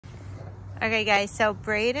Okay guys, so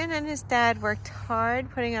Braden and his dad worked hard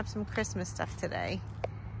putting up some Christmas stuff today.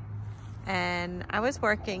 And I was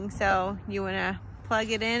working, so you wanna plug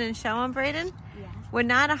it in and show them, Braden? Yeah. We're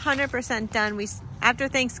not 100% done. After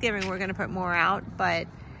Thanksgiving, we're gonna put more out, but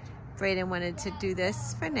Braden wanted to do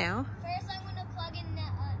this for now. First I'm gonna plug in the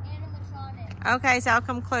animatronics. Okay, so I'll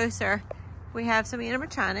come closer. We have some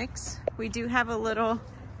animatronics. We do have a little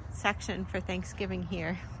section for Thanksgiving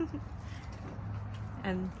here.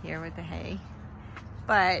 And here with the hay.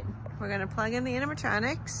 But we're gonna plug in the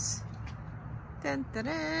animatronics. Dun, dun,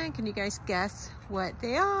 dun. Can you guys guess what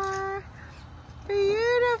they are?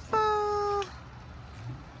 Beautiful.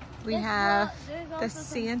 We have the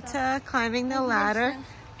Santa climbing the ladder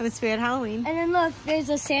of the Spirit Halloween. And then look, there's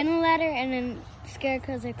a Santa ladder and then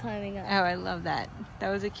scarecrows are climbing up. Oh, I love that. That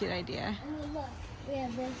was a cute idea. And then look, we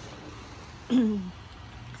have this.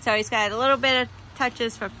 So he's got a little bit of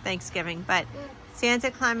touches for Thanksgiving, but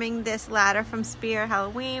Santa climbing this ladder from Spirit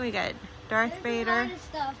Halloween. We got Darth Vader. A lot of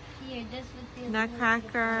stuff here, just with the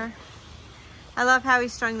Nutcracker. I love how he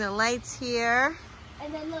strung the lights here.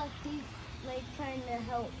 And then look, he's like trying to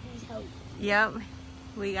help. He's helping. Yep.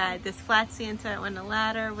 We got this flat Santa on the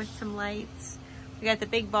ladder with some lights. We got the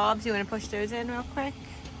big bulbs. You want to push those in real quick?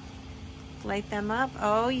 Light them up.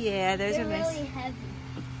 Oh yeah, those are nice. They're really heavy.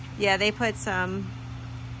 Yeah, they put some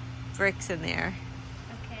bricks in there.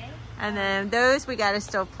 Okay. And then those we got to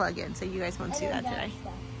still plug in, so you guys won't see that today.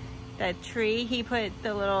 Stuff. That tree, he put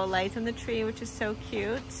the little lights on the tree, which is so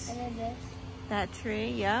cute. And then this. That tree,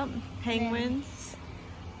 yep. Penguins.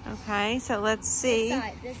 Okay, so let's see.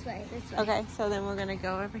 This way. Okay, so then we're gonna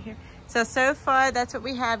go over here. So far, that's what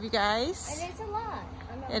we have, you guys. And it's a lot.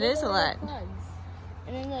 It is a lot. Plugs.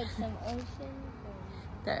 And then look, some ocean.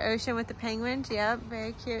 The ocean with the penguins, yep,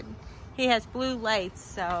 very cute. He has blue lights,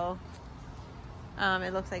 so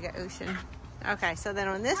it looks like an ocean. Okay, so then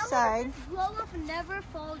on this side. Blow up and never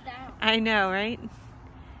fall down. I know, right?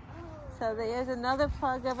 So there's another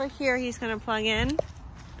plug over here he's gonna plug in.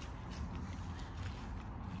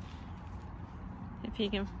 If he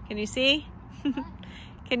can you see?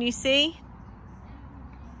 Can you see?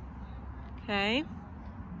 Okay.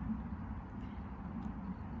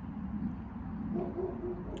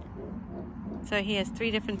 So he has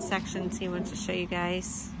 3 different sections he wants to show you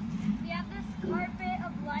guys. We have this carpet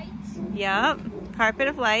of lights. Yep, carpet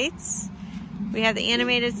of lights. We have the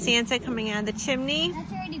animated Santa coming out of the chimney.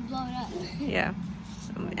 That's already blown up. Yeah.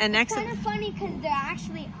 And next. It's kind of funny because they're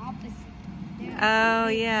actually opposite. Oh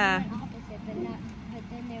yeah. Opposite, but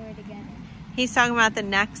then they were together. He's talking about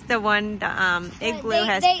the one igloo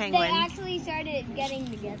has penguins. They actually started getting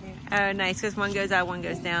together. Oh, nice, because one goes out, one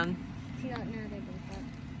goes down. Now they're both up.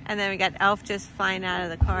 And then we got Elf just flying out of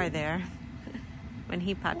the car there when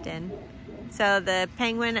he popped in. So the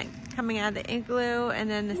penguin coming out of the igloo, and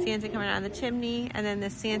then the Santa coming out of the chimney, and then the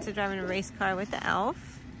Santa driving a race car with the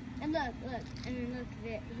elf. And look, and then look,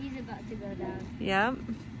 he's about to go down. Yep.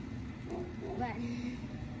 But,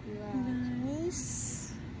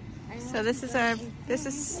 nice. So this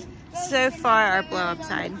is so far our blow up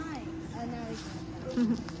side. Oh, no,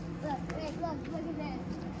 look at this.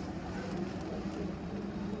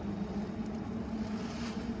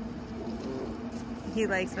 He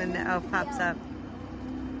likes when the elf pops up.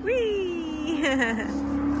 Whee!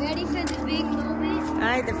 Ready for the big moment? All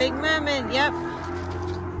right, the big moment. Yep.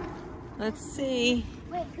 Let's see.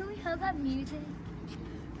 Wait, can we hook up music?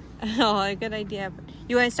 Oh, a good idea.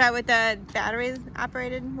 You want to start with the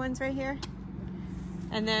battery-operated ones right here?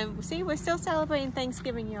 And then, see, we're still celebrating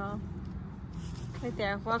Thanksgiving, y'all. Right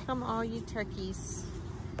there. Welcome all you turkeys.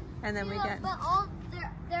 And then we got... But all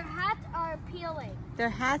their hats are peeling. Their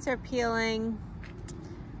hats are peeling.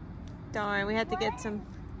 Darn, we had to get some...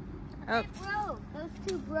 Oh. They broke. Those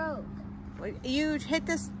 2 broke. You hit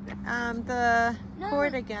this, the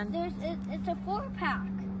cord again. It's a 4-pack.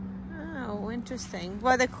 Oh, interesting.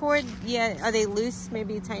 Well, the cord, yeah, are they loose?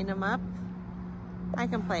 Maybe tighten them up. I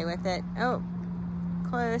can play with it. Oh,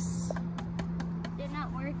 close. They're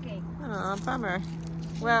not working. Oh, bummer.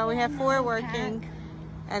 Well, we have 4 working,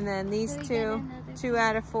 and then these 2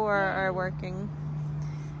 out of 4 are working.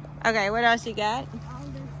 Okay, what else you got? All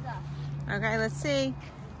this stuff. Okay, let's see.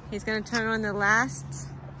 He's gonna turn on the last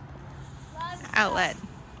outlet.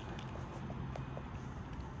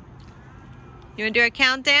 You wanna do a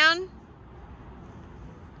countdown?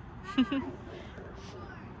 5, 4,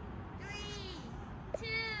 3, 2,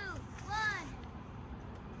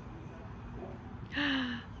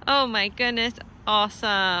 1. Oh my goodness,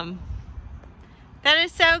 awesome. That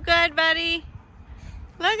is so good, buddy.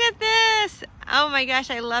 Look at this. Oh my gosh,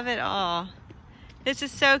 I love it all. This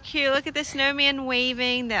is so cute. Look at the snowman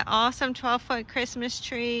waving, the awesome 12-foot Christmas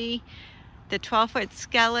tree. the 12-foot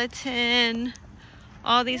skeleton,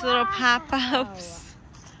 all these little pop-ups.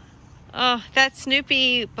 Oh, that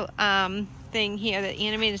Snoopy thing here, the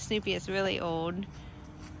animated Snoopy, is really old. Look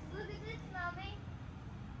at this, Mommy.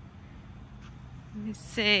 Let me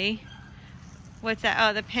see. What's that?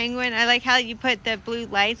 Oh, the penguin. I like how you put the blue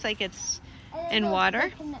lights like it's in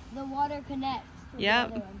water. The water connects.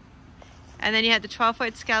 Yep. And then you have the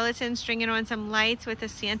 12-foot skeleton stringing on some lights with a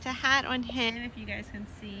Santa hat on him, if you guys can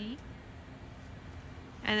see.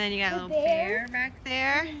 And then you got a little bear back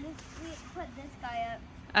there. We put this guy up.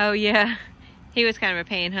 Oh, yeah. He was kind of a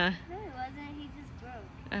pain, huh? No, he wasn't. He just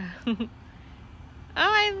broke. Oh,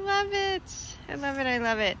 I love it. I love it. I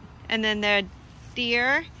love it. And then the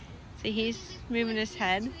deer. See, he's moving his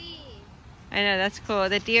head. I know, that's cool.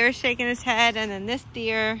 The deer is shaking his head, and then this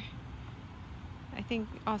deer, I think,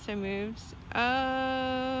 also moves.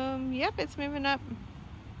 Yep, it's moving up.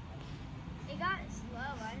 It got slow.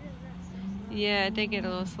 Why did that so slow? Yeah, it did get a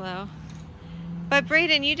little slow. But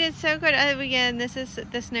Brayden, you did so good. Oh, again, this is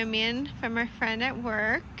the snowman from our friend at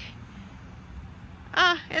work.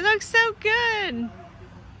 Ah, it looks so good.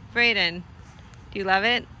 Brayden, do you love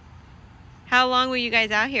it? How long were you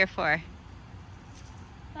guys out here for?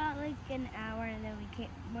 About like an hour, and then we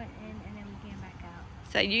went in, and then we came back out.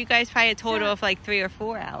 So you guys probably a total of like 3 or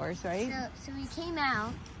 4 hours, right? So we came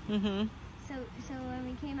out. Mm-hmm. So when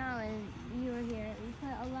we came out and you were here, we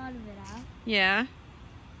put a lot of it out, Yeah.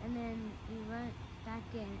 and then we went back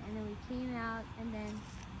in, and then we came out, and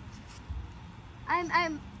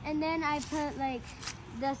then I put like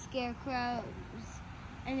the scarecrows,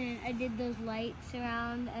 and then I did those lights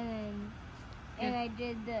around, and I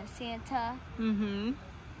did the Santa. Mm-hmm.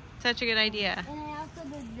 Such a good idea. And I also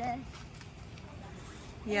did this.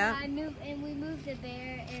 Yeah. And we moved the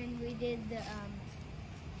bear, and we did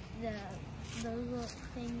those little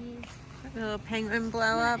thingies. The little penguin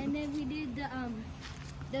blow up. And then we did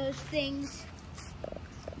those things.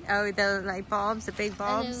 Oh, the light bulbs, the big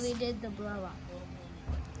bulbs. And then we did the blow up.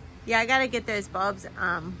 Yeah, I gotta get those bulbs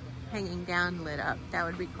hanging down, lit up. That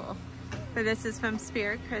would be cool. But this is from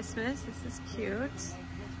Spirit Christmas. This is cute.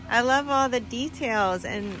 I love all the details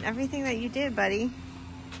and everything that you did, buddy.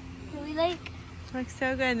 Can we like? Looks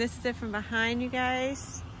so good. And this is it from behind, you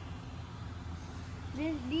guys.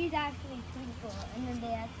 These actually twinkle, and then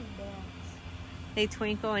they actually dance. They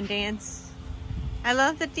twinkle and dance. I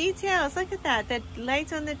love the details. Look at that. The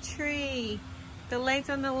lights on the tree. The lights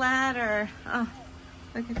on the ladder. Oh,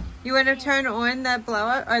 look at. You want to turn on the blow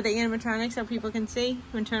up or the animatronics so people can see? You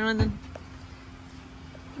want to turn on the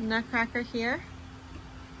Nutcracker here?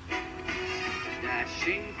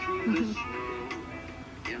 Dashing through the snow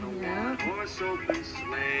in a one-horse open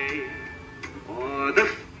sleigh, or the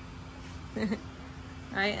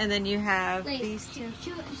Right, and then you have Wait, these two.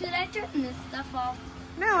 Should I turn this stuff off?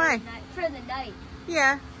 No way. For the night.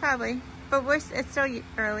 Yeah, probably. But it's still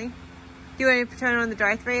early. Do you want to turn on the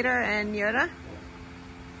Darth Vader and Yoda?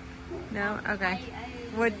 No? Okay.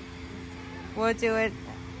 We'll do it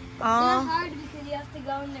all. It's hard because you have to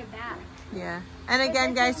go in their back. Yeah. And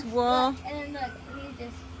again, guys, we'll... Look, and then look, he's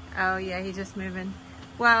just... Oh, yeah, he's just moving.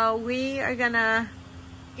 Well, we are going to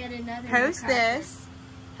Get another post nutcracker. this.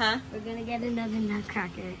 Huh? We're going to get another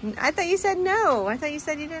nutcracker. I thought you said no. I thought you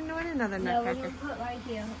said you didn't want another No, we're nutcracker. going to put right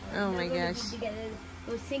here. Oh, my gosh.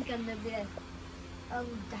 We'll sink under the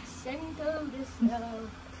descent of the snow.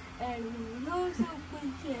 And no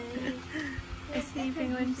someone The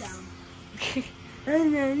sleeping ones.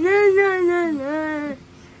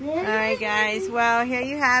 All right, guys. Well, here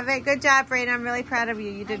you have it. Good job, Brayden. I'm really proud of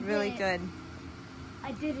you. You did really good.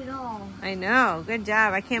 I did it all. I know. Good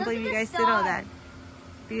job. I can't believe you guys did all that.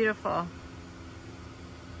 Beautiful.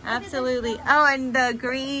 Absolutely. Oh, and the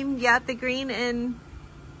green. Yep, the green and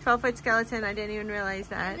 12-foot skeleton. I didn't even realize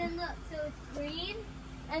that. And then look, so it's green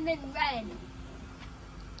and then red.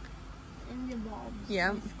 And the bulbs.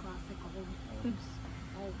 Yep. This classic bulbs.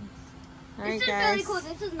 All This right, is guys. really cool.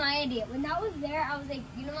 This was my idea. When that was there, I was like,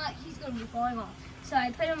 you know what? He's going to be falling off. So I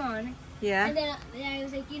put him on. Yeah. And then I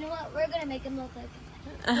was like, you know what? We're going to make him look like...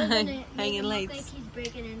 We're going to make Hanging him look lights. like he's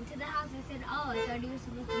breaking into the house. I said, oh, I thought he was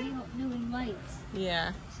supposed to be doing lights.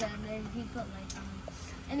 Yeah. So then he put lights on.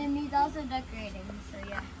 And then he's also decorating. So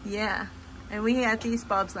yeah. Yeah. And we had these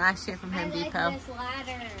bulbs last year from I Home like Depot. this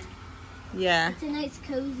ladder. Yeah. It's a nice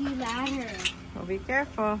cozy ladder. Well, be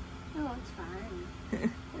careful. Oh, it's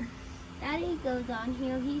fine. Daddy goes on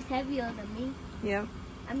here. He's heavier than me. Yep.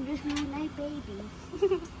 I'm just my light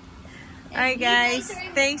baby. All right, guys.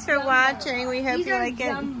 Thanks for watching. We hope you like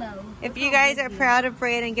it. If you guys are proud of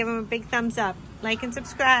Brayden, give him a big thumbs up. Like and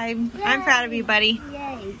subscribe. I'm proud of you, buddy.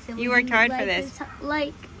 Yay. So You worked hard for this.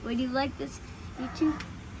 Would you like this YouTube?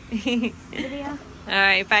 video. All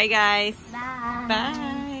right, bye guys. Bye.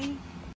 Bye.